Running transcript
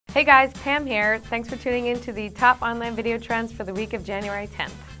Hey guys, Pam here. Thanks for tuning in to the top online video trends for the week of January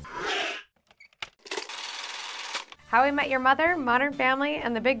 10th. How I Met Your Mother, Modern Family,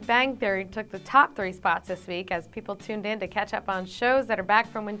 and The Big Bang Theory took the top 3 spots this week as people tuned in to catch up on shows that are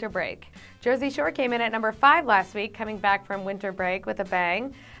back from winter break. Jersey Shore came in at number 5 last week, coming back from winter break with a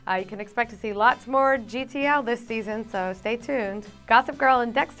bang. You can expect to see lots more GTL this season, so stay tuned. Gossip Girl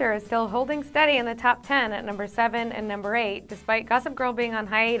and Dexter is still holding steady in the top 10 at number 7 and number 8, despite Gossip Girl being on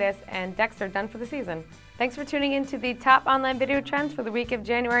hiatus and Dexter done for the season. Thanks for tuning in to the top online video trends for the week of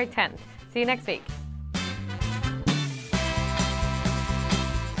January 10th. See you next week.